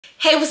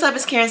Hey, what's up?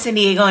 It's Karen San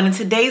Diego, and in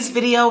today's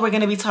video, we're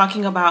going to be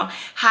talking about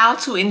how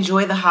to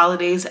enjoy the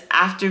holidays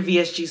after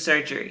VSG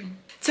surgery.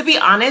 To be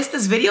honest,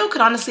 this video could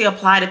honestly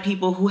apply to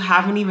people who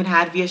haven't even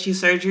had VSG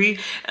surgery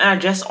and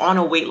are just on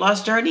a weight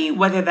loss journey,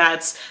 whether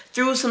that's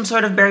through some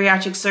sort of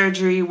bariatric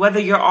surgery, whether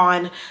you're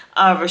on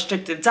a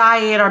restrictive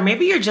diet, or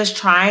maybe you're just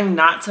trying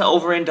not to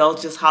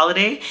overindulge this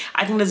holiday.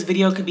 I think this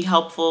video could be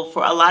helpful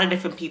for a lot of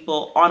different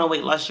people on a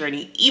weight loss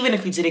journey, even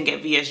if you didn't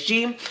get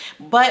VSG.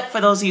 But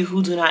for those of you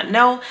who do not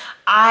know,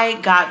 I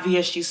got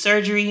VSG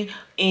surgery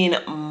in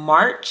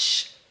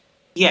March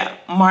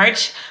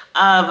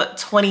of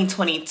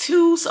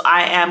 2022. So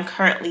I am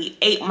currently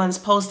 8 months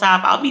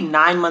post-op. I'll be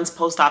 9 months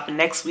post-op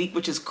next week,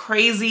 which is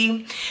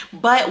crazy.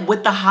 But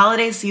with the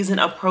holiday season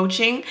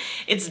approaching,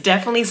 it's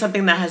definitely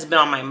something that has been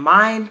on my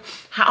mind.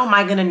 How am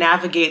I going to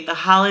navigate the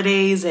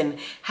holidays and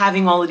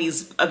having all of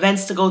these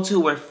events to go to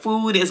where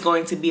food is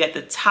going to be at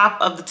the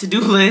top of the to-do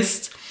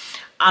list?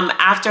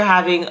 After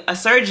having a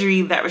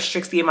surgery that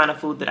restricts the amount of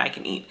food that I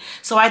can eat.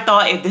 So I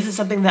thought if this is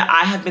something that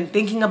I have been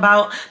thinking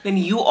about, then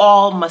you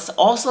all must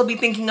also be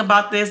thinking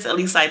about this, at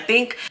least I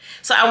think.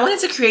 So I wanted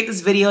to create this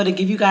video to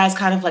give you guys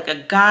kind of like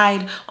a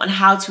guide on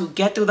how to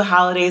get through the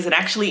holidays and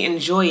actually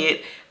enjoy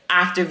it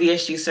after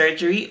VSG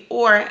surgery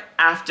or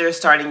after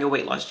starting your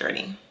weight loss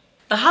journey.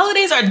 The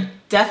holidays are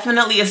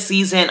definitely a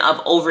season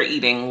of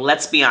overeating,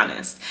 let's be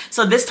honest.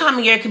 So this time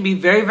of year can be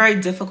very, very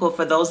difficult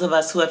for those of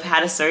us who have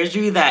had a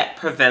surgery that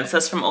prevents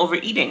us from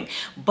overeating.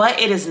 But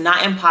it is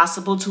not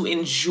impossible to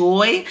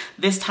enjoy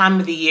this time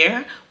of the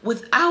year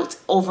without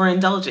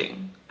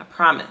overindulging, I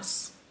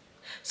promise.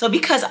 So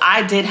because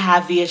I did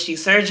have VSG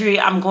surgery,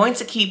 I'm going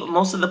to keep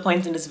most of the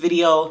points in this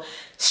video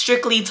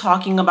strictly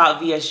talking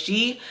about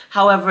VSG.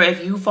 However,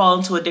 if you fall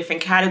into a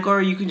different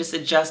category, you can just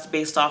adjust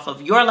based off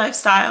of your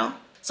lifestyle.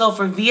 So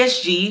for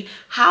VSG,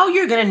 how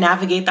you're gonna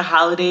navigate the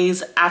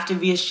holidays after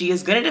VSG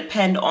is gonna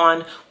depend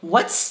on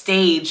what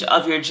stage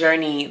of your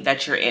journey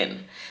that you're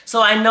in.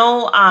 So I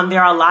know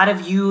there are a lot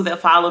of you that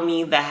follow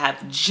me that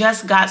have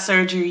just got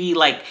surgery.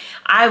 Like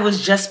I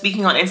was just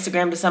speaking on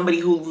Instagram to somebody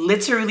who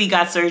literally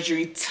got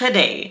surgery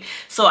today.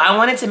 So I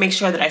wanted to make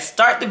sure that I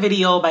start the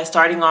video by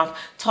starting off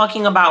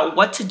talking about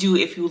what to do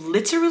if you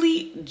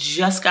literally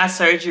just got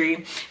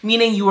surgery,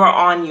 meaning you are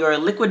on your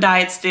liquid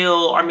diet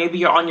still, or maybe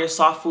you're on your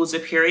soft foods or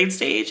period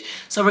stage.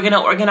 So we're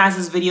gonna organize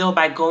this video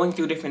by going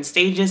through different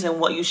stages and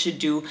what you should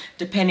do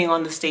depending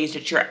on the stage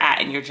that you're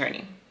at in your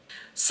journey.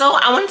 So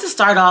I wanted to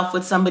start off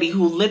with somebody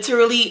who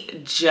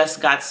literally just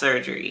got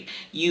surgery.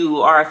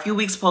 You are a few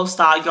weeks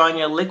post-op, you're on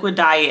your liquid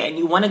diet, and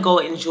you want to go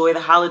enjoy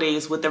the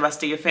holidays with the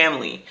rest of your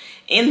family.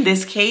 In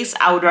this case,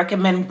 I would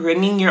recommend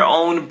bringing your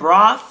own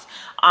broth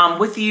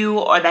with you,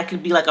 or that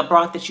could be like a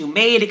broth that you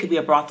made. It could be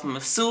a broth from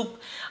a soup.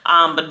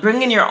 But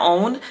bring in your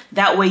own,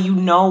 that way you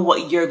know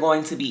what you're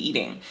going to be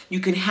eating. You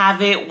can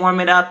have it, warm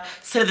it up,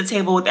 sit at the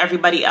table with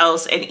everybody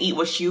else and eat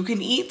what you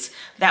can eat.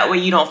 That way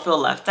you don't feel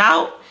left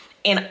out.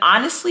 And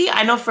honestly,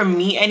 I know for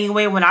me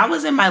anyway, when I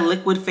was in my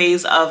liquid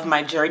phase of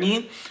my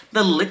journey,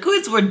 the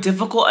liquids were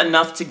difficult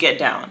enough to get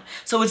down.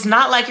 So it's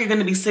not like you're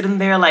gonna be sitting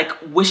there like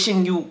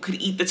wishing you could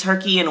eat the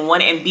turkey and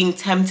being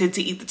tempted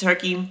to eat the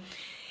turkey.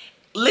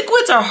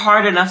 Liquids are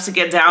hard enough to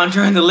get down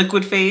during the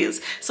liquid phase,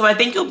 so I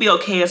think you'll be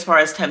okay as far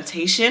as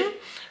temptation.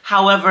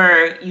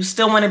 However, you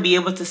still want to be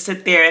able to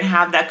sit there and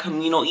have that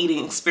communal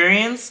eating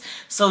experience.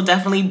 So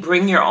definitely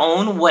bring your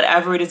own,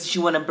 whatever it is that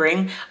you want to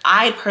bring.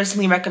 I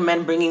personally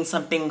recommend bringing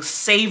something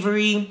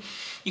savory.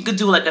 You could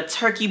do like a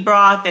turkey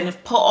broth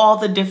and put all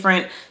the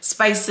different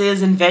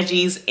spices and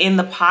veggies in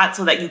the pot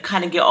so that you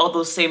kind of get all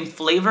those same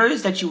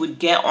flavors that you would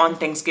get on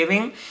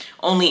Thanksgiving,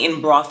 only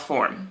in broth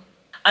form.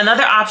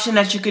 Another option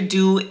that you could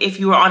do if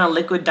you are on a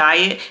liquid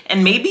diet,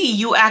 and maybe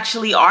you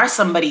actually are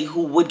somebody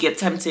who would get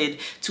tempted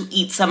to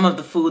eat some of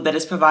the food that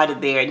is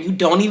provided there and you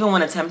don't even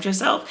want to tempt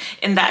yourself,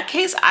 in that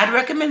case, I'd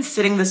recommend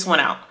sitting this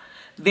one out.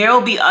 There will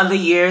be other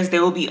years,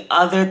 there will be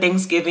other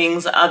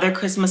Thanksgivings, other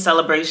Christmas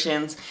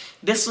celebrations.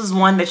 This was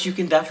one that you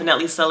can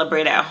definitely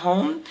celebrate at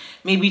home.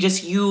 Maybe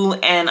just you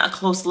and a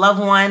close loved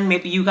one.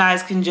 Maybe you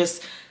guys can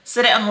just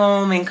sit at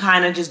home and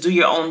kind of just do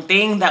your own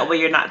thing. That way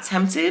you're not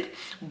tempted.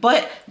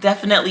 But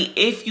definitely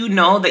if you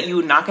know that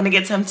you're not going to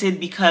get tempted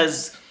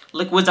because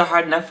liquids are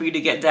hard enough for you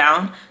to get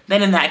down,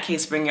 then in that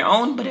case bring your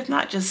own. But if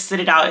not, just sit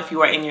it out if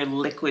you are in your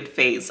liquid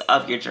phase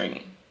of your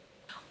journey.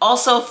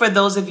 Also, for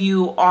those of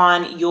you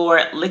on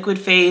your liquid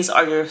phase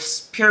or your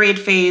period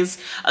phase,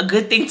 a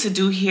good thing to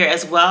do here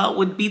as well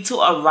would be to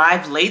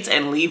arrive late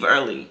and leave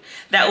early.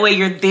 That way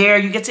you're there,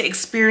 you get to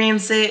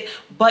experience it,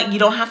 but you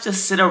don't have to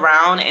sit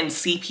around and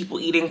see people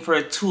eating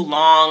for too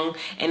long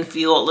and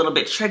feel a little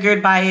bit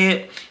triggered by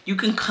it. You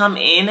can come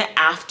in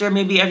after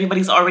maybe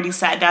everybody's already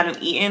sat down and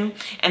eaten,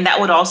 and that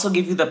would also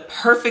give you the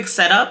perfect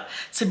setup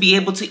to be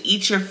able to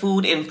eat your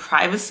food in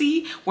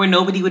privacy where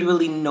nobody would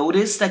really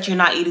notice that you're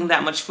not eating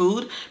that much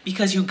food,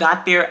 because you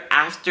got there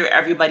after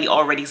everybody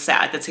already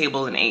sat at the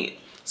table and ate.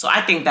 So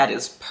I think that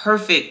is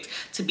perfect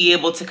to be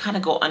able to kind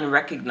of go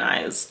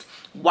unrecognized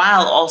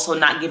while also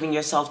not giving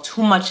yourself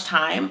too much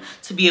time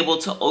to be able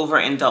to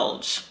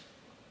overindulge.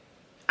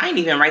 I didn't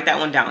even write that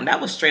one down.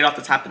 That was straight off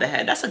the top of the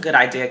head. That's a good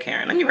idea,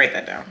 Karen. Let me write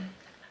that down.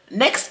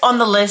 Next on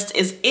the list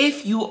is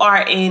if you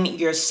are in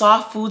your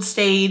soft food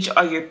stage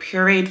or your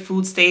pureed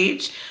food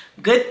stage.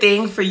 Good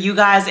thing for you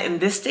guys in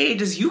this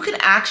stage is you can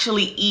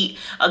actually eat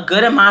a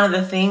good amount of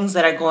the things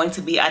that are going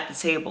to be at the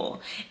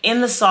table.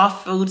 In the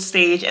soft food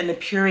stage and the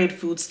pureed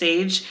food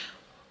stage,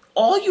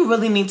 all you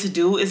really need to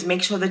do is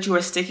make sure that you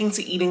are sticking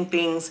to eating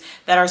things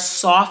that are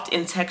soft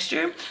in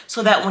texture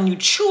so that when you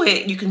chew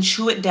it, you can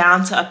chew it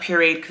down to a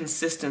pureed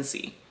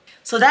consistency.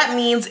 So that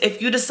means if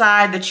you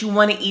decide that you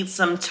want to eat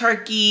some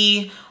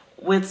turkey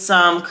with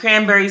some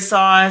cranberry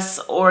sauce,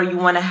 or you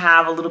want to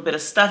have a little bit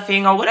of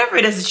stuffing, or whatever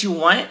it is that you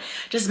want,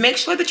 just make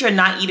sure that you're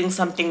not eating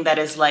something that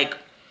is like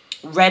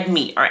red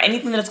meat or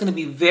anything that's going to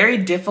be very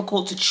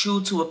difficult to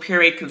chew to a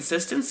pureed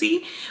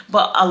consistency.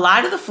 But a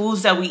lot of the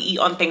foods that we eat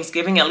on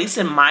Thanksgiving, at least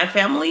in my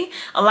family,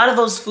 a lot of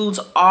those foods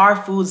are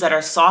foods that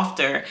are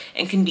softer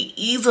and can be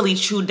easily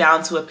chewed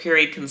down to a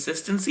pureed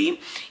consistency.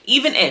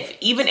 Even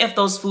if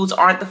those foods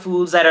aren't the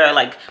foods that are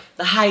like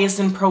the highest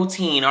in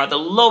protein or the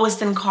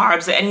lowest in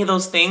carbs or any of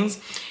those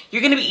things,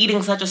 you're going to be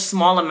eating such a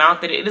small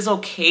amount that it is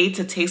okay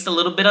to taste a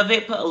little bit of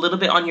it, put a little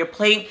bit on your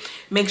plate.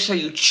 Make sure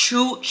you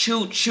chew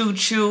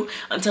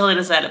until it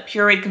is at a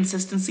pureed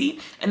consistency,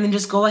 and then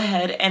just go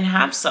ahead and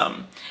have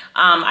some.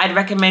 I'd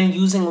recommend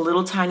using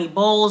little tiny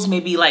bowls,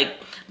 maybe like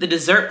the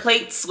dessert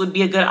plates would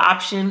be a good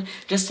option,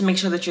 just to make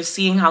sure that you're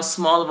seeing how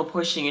small of a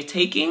portion you're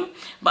taking.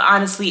 But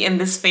honestly, in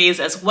this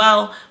phase as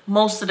well,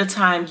 most of the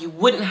time you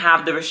wouldn't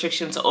have the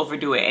restriction to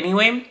overdo it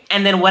anyway.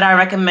 And then what I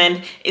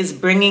recommend is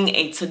bringing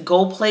a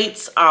to-go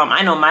plates.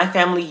 I know my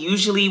family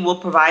usually will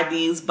provide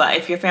these, but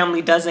if your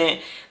family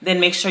doesn't, then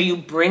make sure you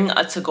bring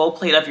a to-go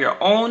plate of your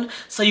own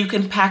so you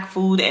can pack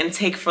food and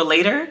take for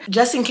later.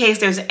 Just in case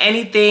there's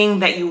anything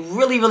that you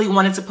really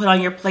wanted to put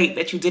on your plate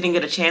that you didn't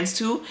get a chance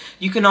to,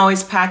 you can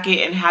always pack it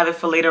and have it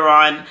for later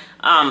on,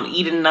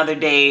 eat it another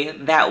day.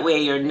 That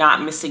way you're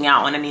not missing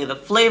out on any of the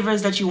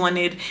flavors that you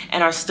wanted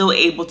and are still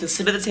able to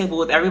sit at the table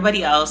with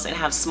everybody else and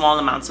have small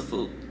amounts of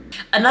food.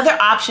 Another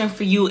option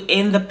for you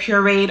in the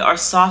pureed or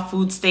soft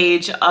food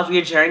stage of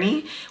your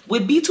journey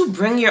would be to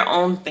bring your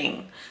own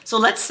thing. So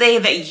let's say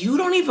that you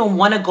don't even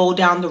want to go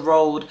down the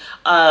road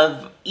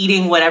of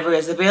eating whatever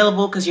is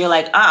available because you're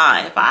like, if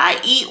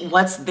I eat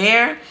what's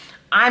there,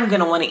 I'm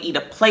gonna want to eat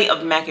a plate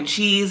of mac and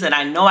cheese, and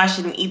I know I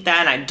shouldn't eat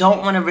that, and I don't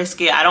want to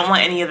risk it. I don't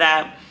want any of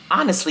that.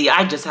 Honestly,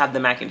 I just have the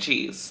mac and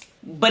cheese.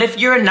 But if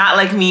you're not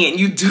like me and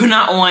you do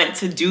not want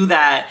to do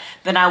that,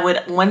 then I would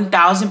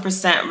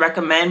 1000%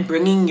 recommend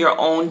bringing your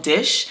own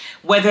dish,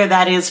 whether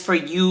that is for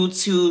you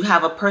to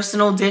have a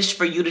personal dish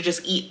for you to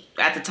just eat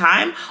at the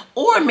time,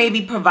 or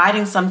maybe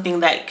providing something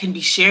that can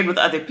be shared with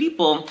other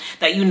people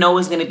that you know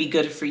is going to be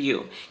good for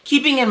you.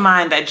 Keeping in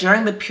mind that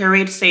during the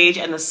pureed stage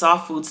and the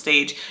soft food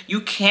stage,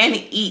 you can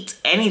eat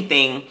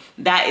anything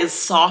that is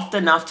soft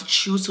enough to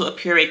chew to a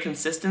pureed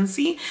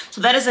consistency.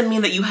 So that doesn't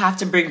mean that you have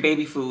to bring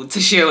baby food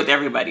to share with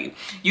everybody.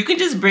 You can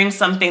just bring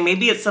something,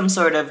 maybe it's some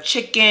sort of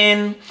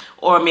chicken,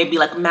 or maybe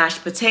like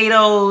mashed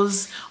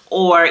potatoes,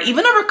 or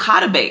even a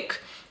ricotta bake.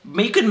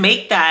 You could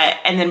make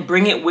that and then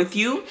bring it with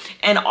you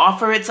and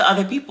offer it to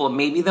other people.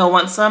 Maybe they'll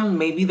want some,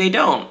 maybe they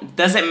don't.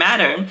 Doesn't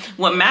matter.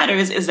 What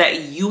matters is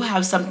that you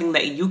have something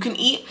that you can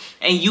eat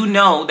and you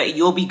know that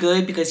you'll be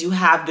good because you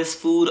have this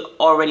food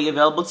already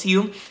available to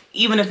you,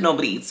 even if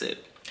nobody eats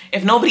it.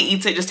 If nobody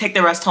eats it, just take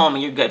the rest home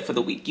and you're good for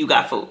the week. You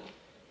got food.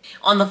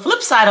 On the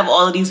flip side of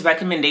all of these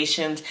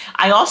recommendations,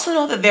 I also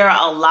know that there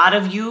are a lot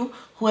of you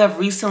who have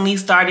recently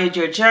started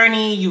your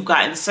journey, you've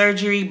gotten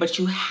surgery, but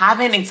you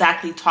haven't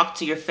exactly talked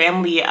to your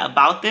family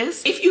about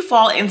this. If you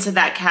fall into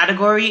that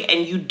category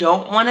and you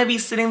don't want to be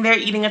sitting there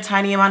eating a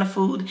tiny amount of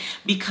food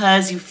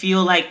because you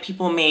feel like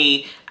people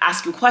may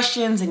ask you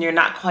questions and you're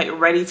not quite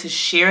ready to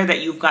share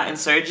that you've gotten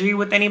surgery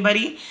with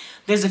anybody,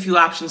 there's a few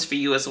options for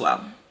you as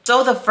well.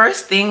 So the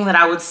first thing that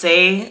I would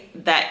say,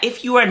 that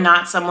if you are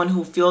not someone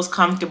who feels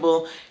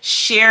comfortable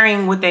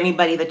sharing with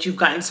anybody that you've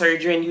gotten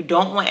surgery and you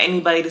don't want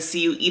anybody to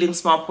see you eating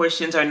small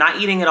portions or not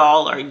eating at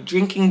all or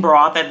drinking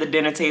broth at the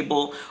dinner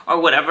table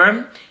or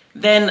whatever,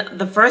 then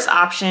the first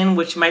option,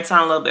 which might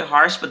sound a little bit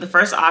harsh, but the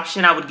first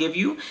option I would give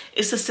you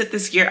is to sit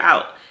this year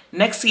out.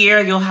 Next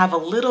year, you'll have a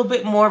little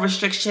bit more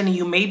restriction and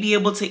you may be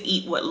able to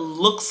eat what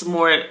looks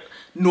more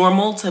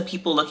normal to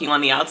people looking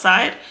on the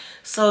outside.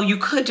 So you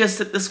could just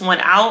sit this one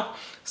out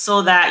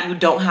so that you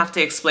don't have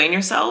to explain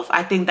yourself.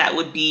 I think that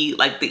would be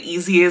like the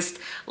easiest,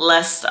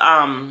 less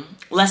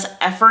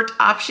effort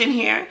option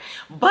here.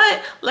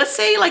 But let's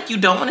say like you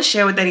don't want to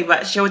share with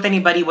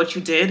anybody what you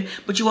did,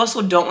 but you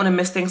also don't want to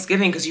miss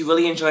Thanksgiving because you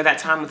really enjoy that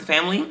time with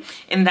family.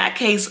 In that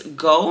case,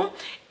 go.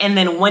 And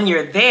then when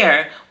you're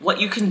there,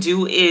 what you can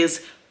do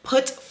is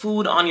put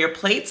food on your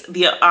plates.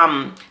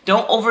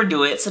 Don't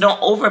overdo it, so don't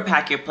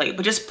overpack your plate,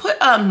 but just put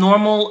a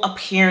normal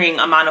appearing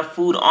amount of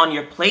food on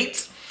your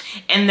plates.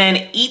 And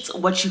then eat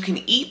what you can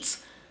eat.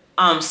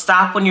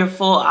 Stop when you're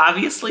full,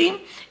 obviously.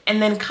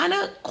 And then kind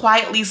of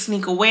quietly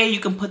sneak away.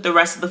 You can put the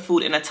rest of the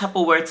food in a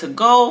Tupperware to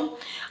go.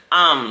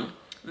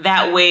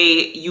 That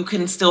way you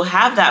can still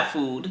have that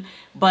food,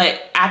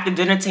 but at the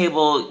dinner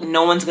table,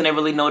 no one's gonna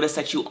really notice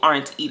that you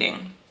aren't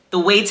eating. The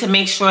way to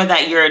make sure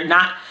that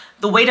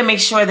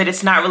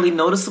it's not really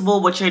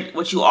noticeable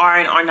what you are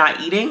and are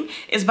not eating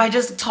is by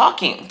just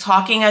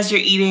talking as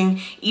you're eating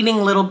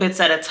little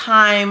bits at a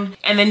time,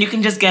 and then you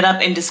can just get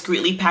up and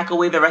discreetly pack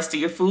away the rest of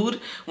your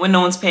food when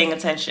no one's paying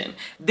attention.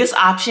 This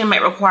option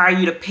might require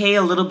you to pay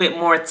a little bit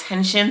more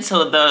attention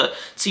to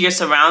your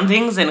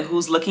surroundings and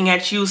who's looking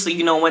at you, so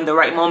you know when the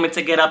right moment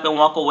to get up and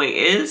walk away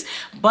is.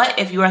 But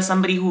if you are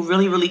somebody who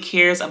really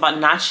cares about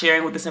not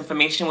sharing with this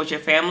information with your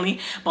family,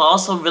 but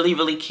also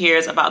really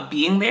cares about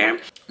being there,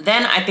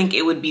 then I think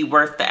it would be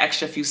worth the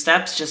extra few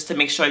steps just to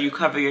make sure you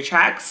cover your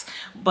tracks.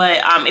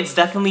 But it's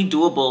definitely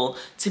doable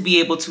to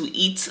be able to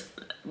eat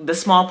the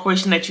small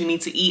portion that you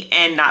need to eat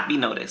and not be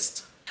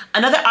noticed.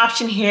 Another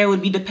option here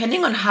would be,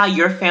 depending on how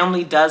your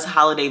family does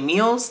holiday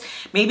meals,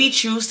 maybe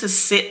choose to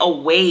sit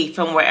away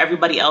from where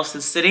everybody else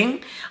is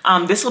sitting.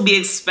 This will be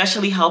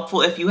especially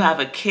helpful if you have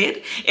a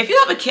kid. If you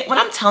have a kid, when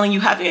I'm telling you,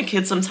 having a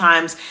kid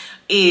sometimes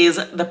is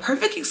the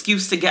perfect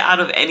excuse to get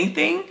out of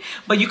anything,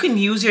 but you can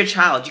use your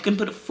child. You can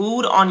put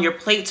food on your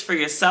plates for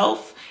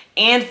yourself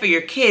and for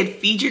your kid.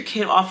 Feed your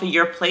kid off of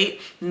your plate.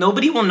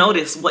 Nobody will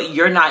notice what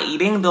you're not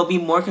eating. They'll be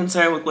more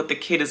concerned with what the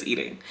kid is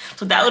eating.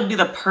 So that would be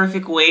the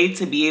perfect way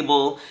to be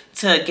able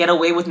to get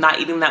away with not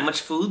eating that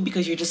much food,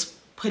 because you're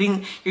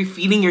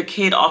feeding your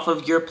kid off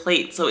of your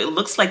plate. So it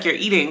looks like you're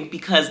eating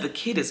because the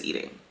kid is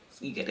eating.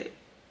 So you get it?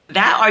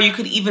 That, or you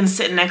could even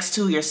sit next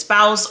to your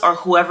spouse or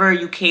whoever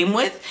you came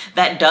with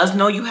that does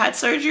know you had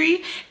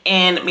surgery,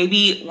 and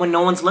maybe when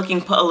no one's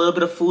looking, put a little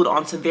bit of food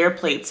onto their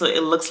plate so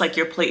it looks like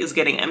your plate is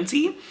getting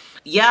empty.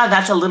 Yeah,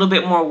 that's a little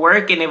bit more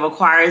work and it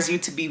requires you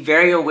to be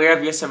very aware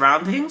of your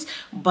surroundings,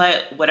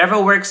 but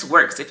whatever works,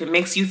 works. If it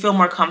makes you feel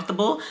more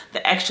comfortable,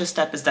 the extra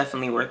step is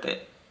definitely worth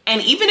it. And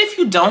even if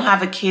you don't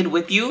have a kid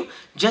with you,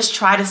 just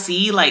try to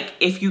see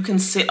if you can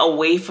sit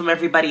away from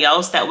everybody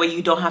else. That way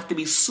you don't have to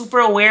be super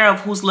aware of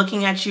who's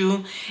looking at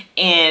you,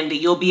 and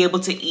you'll be able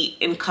to eat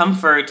in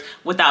comfort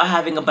without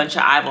having a bunch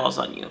of eyeballs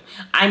on you.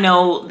 I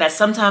know that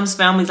sometimes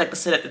families like to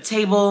sit at the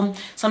table.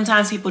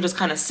 Sometimes people just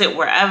kind of sit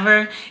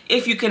wherever.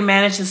 If you can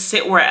manage to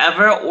sit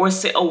wherever or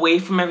sit away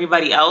from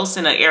everybody else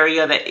in an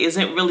area that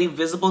isn't really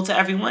visible to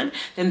everyone,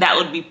 then that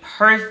would be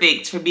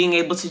perfect for being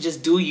able to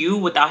just do you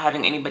without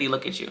having anybody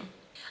look at you.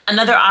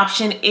 Another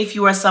option, if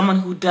you are someone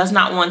who does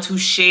not want to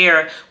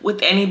share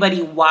with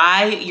anybody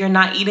why you're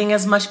not eating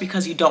as much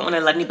because you don't want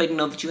to let anybody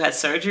know that you had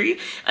surgery,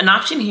 an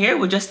option here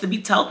would just to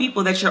be tell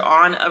people that you're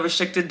on a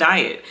restricted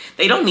diet.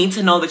 They don't need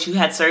to know that you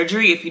had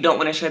surgery if you don't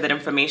want to share that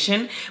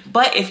information.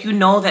 But if you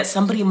know that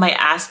somebody might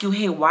ask you,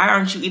 hey, why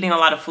aren't you eating a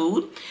lot of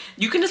food?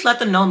 You can just let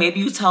them know.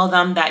 Maybe you tell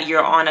them that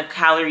you're on a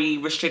calorie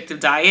restrictive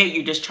diet.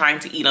 You're just trying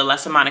to eat a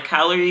less amount of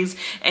calories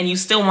and you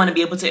still want to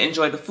be able to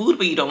enjoy the food,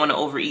 but you don't want to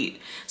overeat.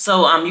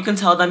 So you can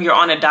tell them you're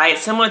on a diet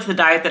similar to the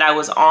diet that I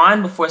was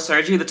on before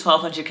surgery, the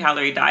 1200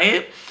 calorie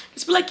diet.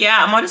 Just be like,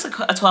 yeah, I'm on just a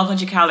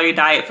 1200 calorie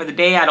diet for the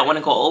day. I don't want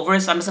to go over,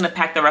 so I'm just going to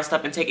pack the rest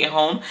up and take it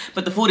home.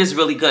 But the food is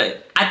really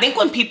good. I think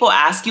when people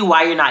ask you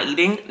why you're not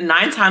eating,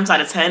 9 times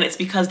out of 10, it's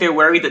because they're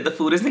worried that the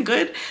food isn't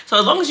good. So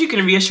as long as you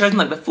can reassure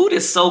them, the food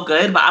is so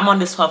good, but I'm on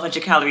this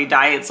 1200 calorie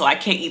diet, so I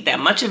can't eat that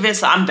much of it,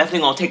 so I'm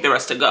definitely going to take the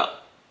rest to go.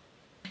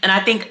 And I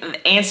think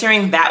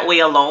answering that way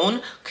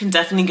alone can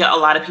definitely get a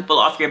lot of people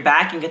off your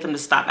back and get them to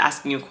stop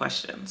asking you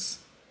questions.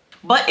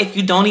 But if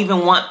you don't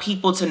even want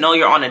people to know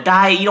you're on a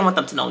diet, you don't want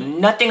them to know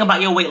nothing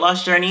about your weight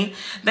loss journey,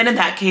 then in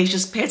that case,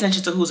 just pay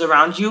attention to who's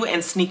around you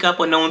and sneak up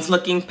when no one's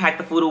looking, pack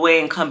the food away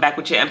and come back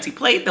with your empty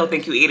plate. They'll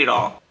think you ate it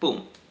all.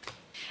 Boom.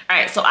 All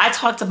right, so I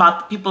talked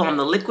about the people on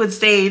the liquid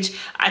stage.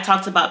 I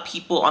talked about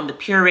people on the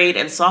pureed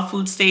and soft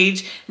food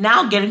stage.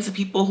 Now getting to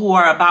people who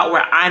are about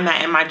where I'm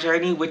at in my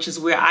journey, which is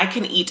where I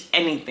can eat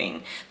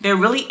anything. There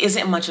really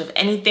isn't much of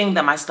anything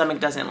that my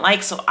stomach doesn't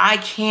like, so I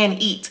can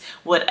eat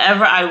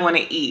whatever I want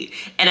to eat.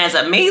 And as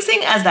amazing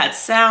as that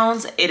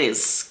sounds, it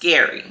is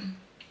scary.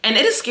 And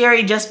it is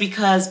scary just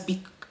because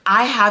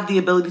I have the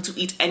ability to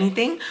eat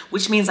anything,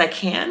 which means I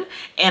can,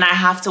 and I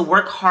have to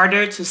work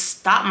harder to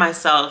stop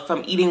myself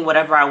from eating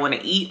whatever I want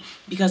to eat,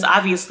 because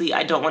obviously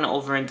I don't want to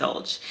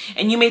overindulge.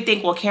 And you may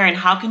think, well, Karen,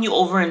 how can you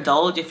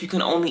overindulge if you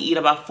can only eat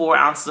about 4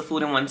 ounces of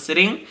food in one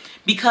sitting?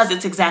 Because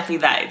it's exactly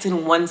that. It's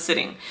in one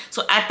sitting.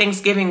 So at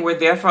Thanksgiving, we're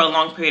there for a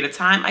long period of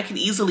time. I can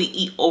easily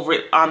eat over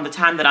on the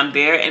time that I'm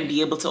there and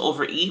be able to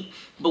overeat,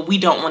 but we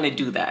don't want to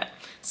do that.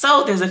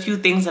 So there's a few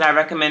things that I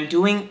recommend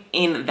doing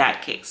in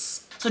that case.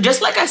 So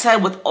just like I said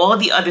with all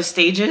the other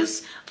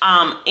stages,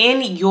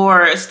 in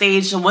your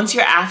stage, so once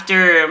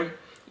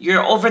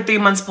you're over 3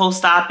 months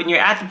post-op and you're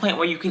at the point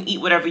where you can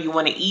eat whatever you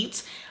want to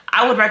eat,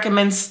 I would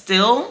recommend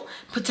still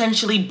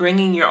potentially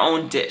bringing your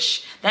own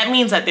dish. That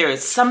means that there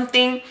is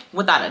something,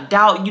 without a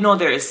doubt, you know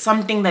there is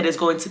something that is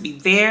going to be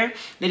there,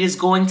 that is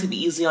going to be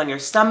easy on your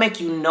stomach.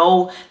 You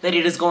know that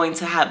it is going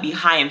to be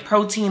high in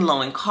protein,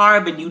 low in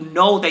carb, and you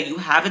know that you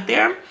have it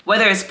there.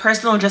 Whether it's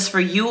personal just for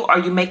you or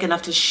you make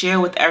enough to share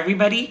with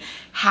everybody,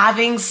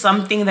 having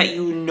something that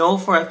you know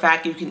for a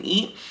fact you can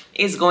eat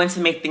is going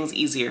to make things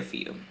easier for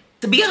you.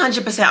 To be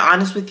 100%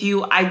 honest with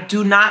you, I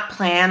do not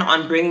plan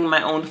on bringing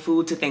my own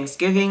food to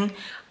Thanksgiving.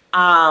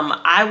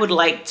 I would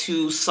like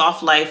to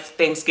soft life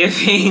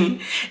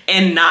Thanksgiving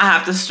and not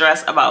have to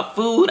stress about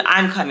food.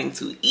 I'm coming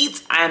to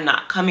eat. I am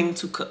not coming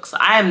to cook. So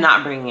I am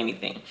not bringing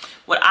anything.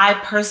 What I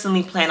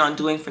personally plan on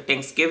doing for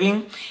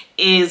Thanksgiving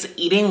is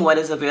eating what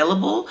is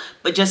available,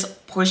 but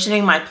just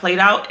portioning my plate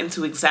out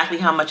into exactly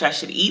how much I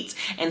should eat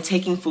and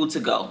taking food to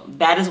go.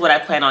 That is what I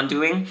plan on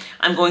doing.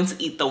 I'm going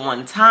to eat the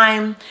one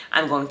time.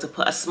 I'm going to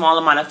put a small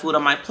amount of food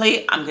on my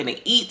plate. I'm going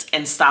to eat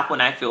and stop when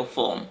I feel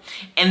full.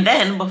 And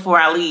then before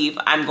I leave,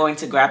 I'm going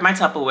to grab my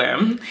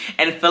Tupperware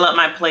and fill up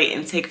my plate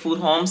and take food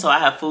home so I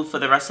have food for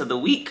the rest of the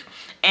week.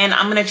 And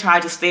I'm gonna try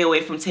to stay away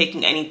from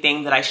taking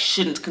anything that I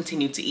shouldn't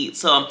continue to eat.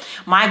 So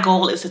my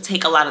goal is to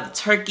take a lot of the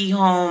turkey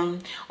home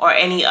or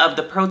any of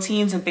the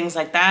proteins and things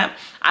like that.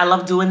 I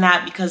love doing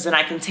that because then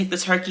I can take the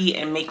turkey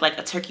and make like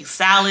a turkey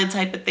salad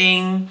type of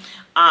thing,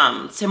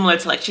 similar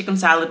to like chicken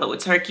salad but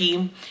with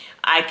turkey.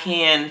 I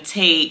can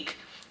take,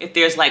 if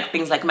there's like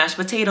things like mashed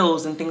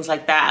potatoes and things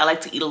like that, I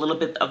like to eat a little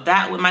bit of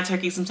that with my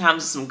turkey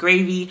sometimes with some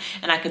gravy,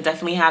 and I can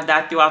definitely have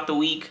that throughout the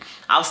week.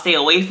 I'll stay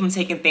away from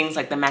taking things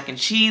like the mac and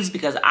cheese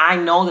because I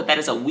know that that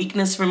is a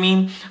weakness for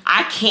me.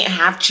 I can't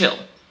have chill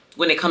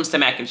when it comes to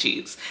mac and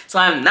cheese. So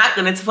I'm not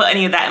gonna put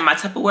any of that in my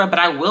Tupperware, but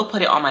I will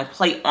put it on my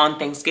plate on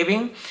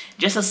Thanksgiving,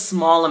 just a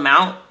small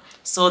amount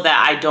so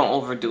that I don't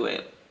overdo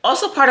it.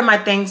 Also, part of my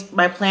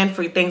plan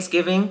for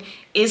Thanksgiving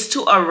is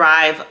to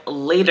arrive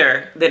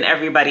later than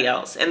everybody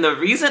else. And the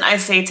reason I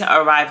say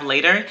to arrive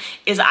later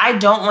is I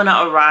don't want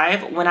to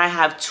arrive when I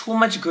have too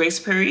much grace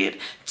period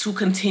to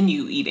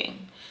continue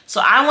eating.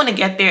 So I want to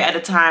get there at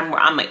a time where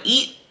I'm gonna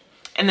eat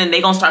and then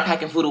they're gonna start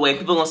packing food away.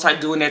 People are gonna start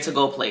doing their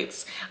to-go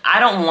plates. I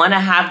don't want to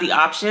have the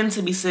option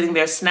to be sitting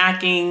there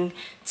snacking,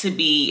 to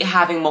be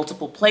having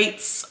multiple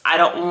plates. I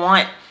don't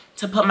want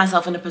to put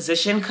myself in a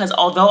position, because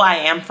although I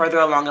am further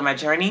along in my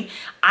journey,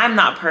 I'm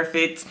not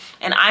perfect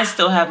and I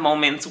still have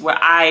moments where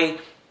I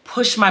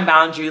push my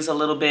boundaries a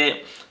little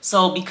bit.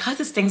 So because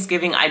it's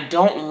Thanksgiving, I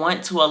don't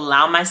want to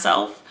allow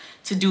myself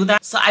to do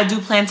that. So I do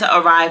plan to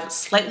arrive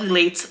slightly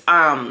late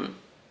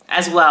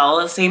as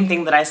well. Same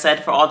thing that I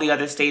said for all the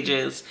other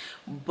stages,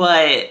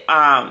 but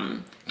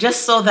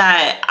just so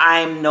that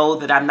I know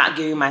that I'm not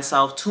giving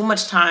myself too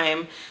much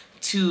time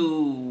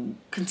to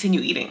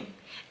continue eating.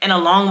 And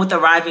along with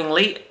arriving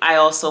late, I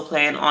also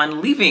plan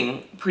on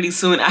leaving pretty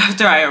soon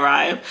after I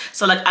arrive.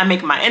 So like I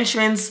make my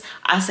entrance,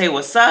 I say,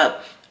 what's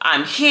up?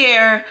 I'm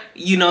here.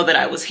 You know that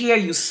I was here,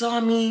 you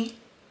saw me,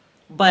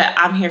 but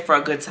I'm here for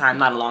a good time,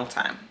 not a long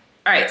time.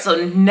 All right,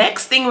 so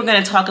next thing we're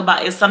gonna talk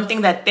about is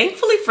something that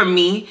thankfully for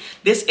me,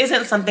 this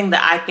isn't something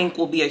that I think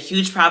will be a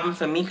huge problem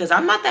for me because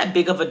I'm not that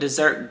big of a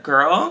dessert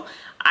girl.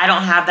 I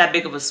don't have that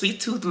big of a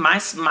sweet tooth.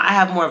 I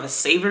have more of a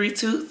savory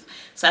tooth.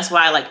 So that's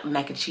why I like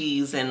mac and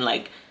cheese and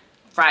like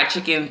fried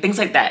chicken, things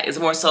like that is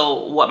more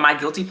so what my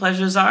guilty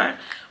pleasures are.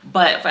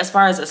 But as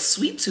far as a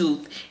sweet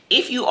tooth,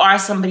 if you are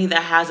somebody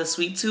that has a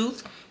sweet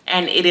tooth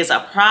and it is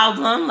a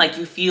problem, like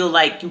you feel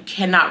like you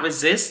cannot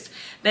resist,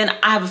 then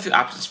I have a few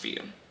options for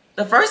you.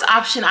 The first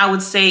option I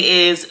would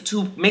say is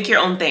to make your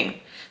own thing.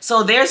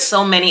 So there's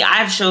so many.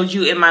 I've showed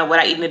you in my What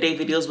I Eat in a Day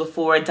videos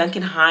before.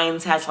 Duncan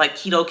Hines has like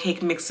keto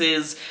cake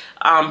mixes.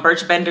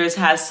 Birch Benders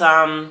has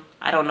some.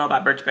 I don't know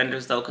about Birch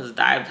Benders though, because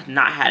I've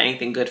not had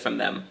anything good from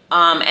them.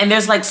 And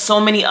there's like so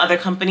many other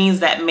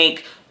companies that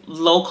make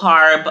low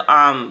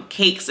carb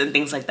cakes and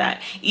things like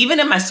that. Even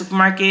in my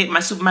supermarket,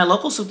 my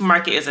local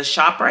supermarket is a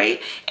ShopRite,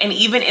 and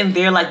even in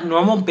their like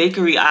normal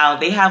bakery aisle,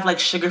 they have like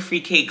sugar-free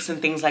cakes and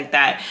things like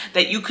that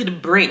that you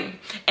could bring.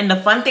 And the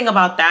fun thing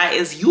about that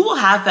is you will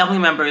have family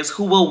members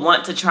who will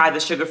want to try the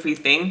sugar-free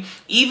thing,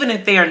 even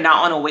if they are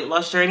not on a weight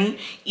loss journey,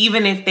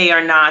 even if they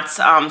are not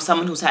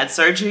someone who's had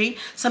surgery.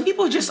 Some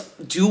people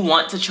just do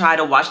want to try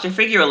to watch their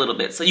figure a little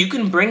bit. So you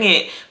can bring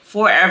it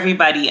for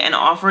everybody and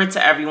offer it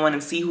to everyone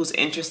and see who's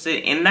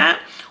interested in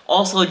that.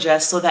 Also,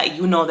 just so that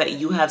you know that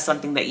you have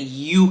something that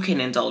you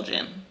can indulge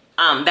in.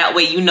 That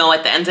way, you know,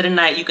 at the end of the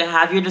night, you can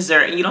have your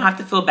dessert and you don't have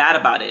to feel bad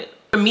about it.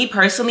 For me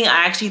personally,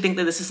 I actually think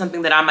that this is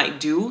something that I might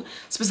do,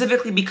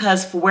 specifically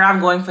because for where I'm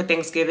going for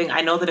Thanksgiving,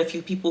 I know that a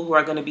few people who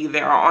are going to be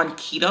there are on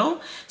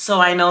keto. So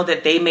I know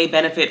that they may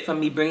benefit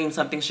from me bringing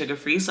something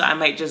sugar-free. So I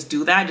might just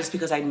do that just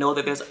because I know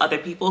that there's other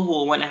people who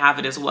will want to have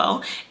it as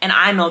well. And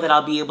I know that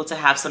I'll be able to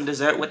have some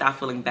dessert without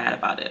feeling bad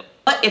about it.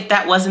 But if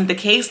that wasn't the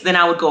case, then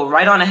I would go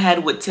right on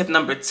ahead with tip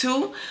number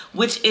 2,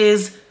 which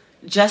is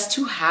just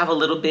to have a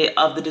little bit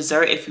of the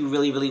dessert if you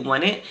really, really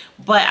want it.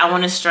 But I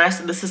want to stress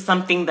that this is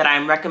something that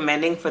I'm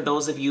recommending for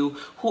those of you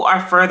who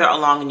are further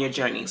along in your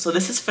journey. So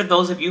this is for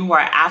those of you who are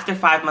after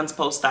 5 months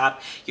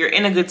post-op, you're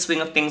in a good swing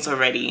of things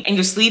already, and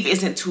your sleeve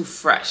isn't too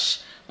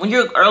fresh. When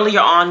you're earlier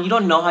on, you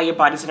don't know how your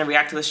body's going to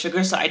react to the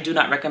sugar, so I do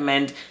not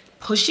recommend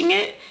pushing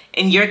it.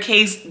 In your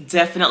case,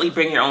 definitely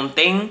bring your own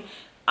thing.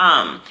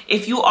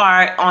 If you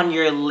are on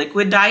your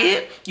liquid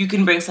diet, you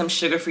can bring some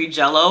sugar-free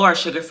Jello or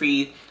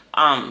sugar-free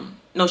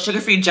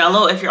sugar-free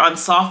Jello. If you're on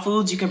soft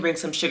foods, you can bring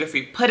some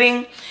sugar-free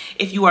pudding.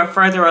 If you are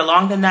further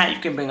along than that, you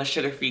can bring a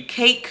sugar-free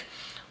cake.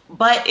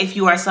 But if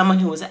you are someone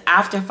who is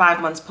after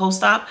 5 months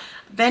post-op,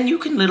 then you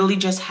can literally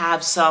just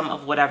have some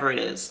of whatever it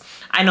is.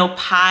 I know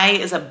pie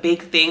is a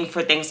big thing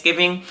for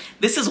Thanksgiving.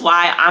 This is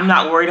why I'm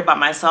not worried about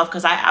myself,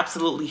 because I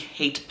absolutely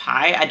hate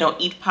pie. I don't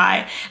eat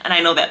pie, and I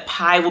know that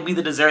pie will be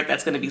the dessert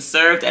that's going to be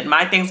served at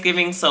my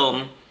Thanksgiving,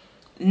 so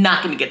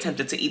not going to get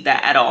tempted to eat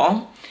that at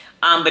all.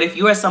 But if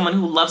you are someone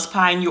who loves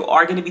pie and you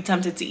are going to be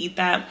tempted to eat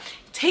that,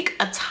 take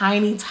a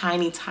tiny,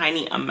 tiny,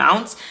 tiny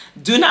amount.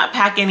 Do not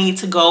pack any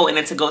to go in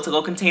a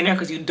to-go container,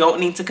 because you don't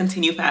need to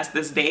continue past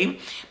this day.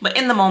 But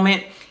in the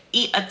moment,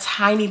 eat a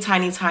tiny,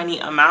 tiny, tiny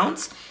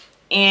amount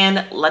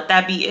and let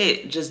that be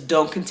it. Just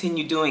don't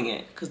continue doing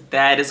it, because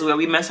that is where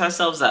we mess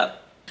ourselves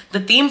up. The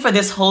theme for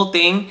this whole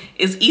thing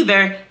is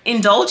either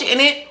indulge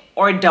in it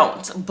or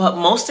don't. But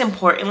most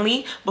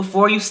importantly,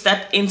 before you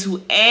step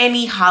into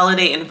any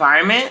holiday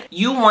environment,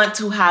 you want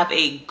to have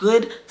a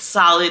good,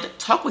 solid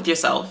talk with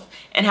yourself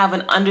and have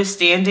an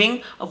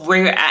understanding of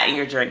where you're at in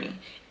your journey.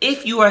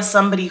 If you are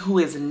somebody who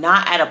is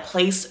not at a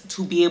place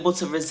to be able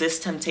to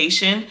resist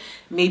temptation,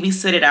 maybe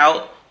sit it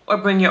out or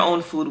bring your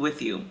own food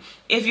with you.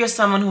 If you're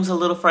someone who's a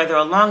little further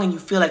along and you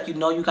feel like you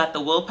know you got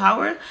the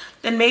willpower,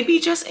 then maybe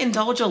just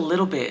indulge a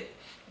little bit.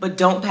 But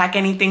don't pack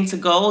anything to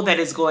go that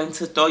is going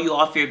to throw you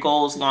off your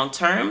goals long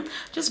term.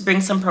 Just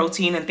bring some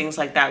protein and things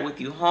like that with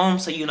you home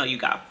so you know you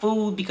got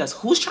food, because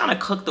who's trying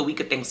to cook the week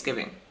of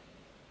Thanksgiving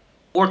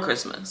or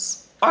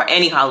Christmas or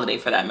any holiday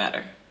for that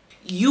matter?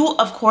 You,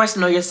 of course,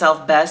 know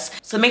yourself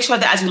best, so make sure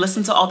that as you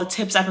listen to all the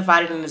tips I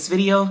provided in this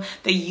video,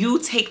 that you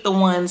take the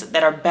ones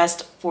that are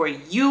best for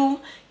you.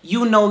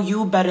 You know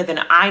you better than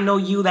I know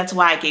you. That's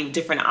why I gave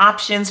different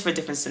options for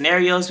different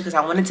scenarios, because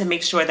I wanted to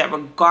make sure that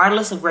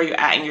regardless of where you're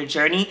at in your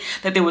journey,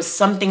 that there was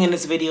something in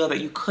this video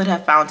that you could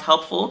have found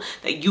helpful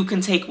that you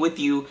can take with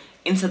you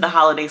into the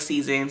holiday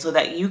season so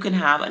that you can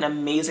have an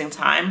amazing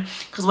time.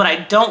 Because what I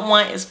don't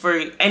want is for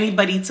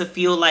anybody to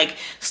feel like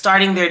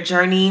starting their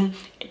journey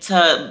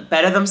to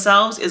better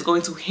themselves is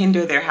going to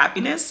hinder their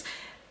happiness.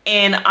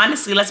 And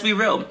honestly, let's be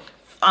real.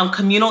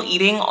 Communal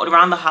eating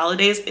around the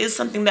holidays is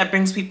something that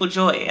brings people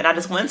joy. And I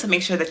just wanted to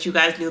make sure that you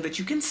guys knew that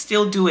you can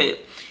still do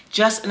it,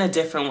 just in a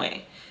different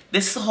way.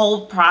 This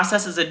whole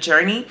process is a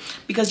journey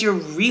because you're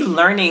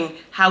relearning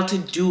how to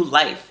do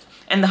life.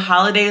 And the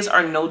holidays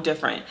are no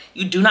different.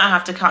 You do not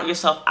have to count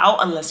yourself out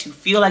unless you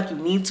feel like you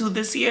need to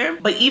this year.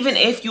 But even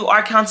if you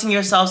are counting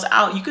yourselves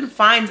out, you can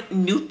find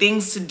new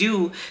things to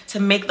do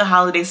to make the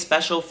holidays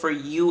special for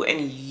you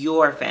and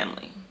your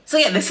family. So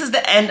yeah, this is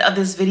the end of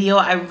this video.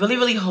 I really,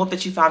 really hope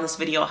that you found this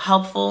video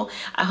helpful.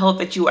 I hope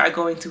that you are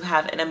going to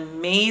have an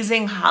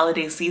amazing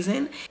holiday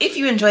season. If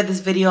you enjoyed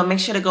this video, make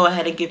sure to go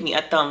ahead and give me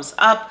a thumbs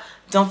up.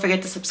 Don't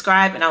forget to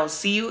subscribe, and I will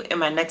see you in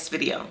my next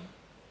video.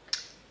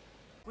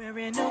 Where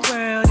in the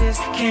world is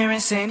Karen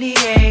San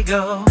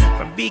Diego?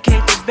 From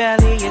BK to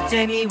Belly, it's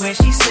anywhere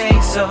she say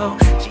so.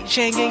 She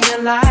changing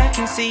your life,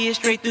 can see it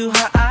straight through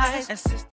her eyes.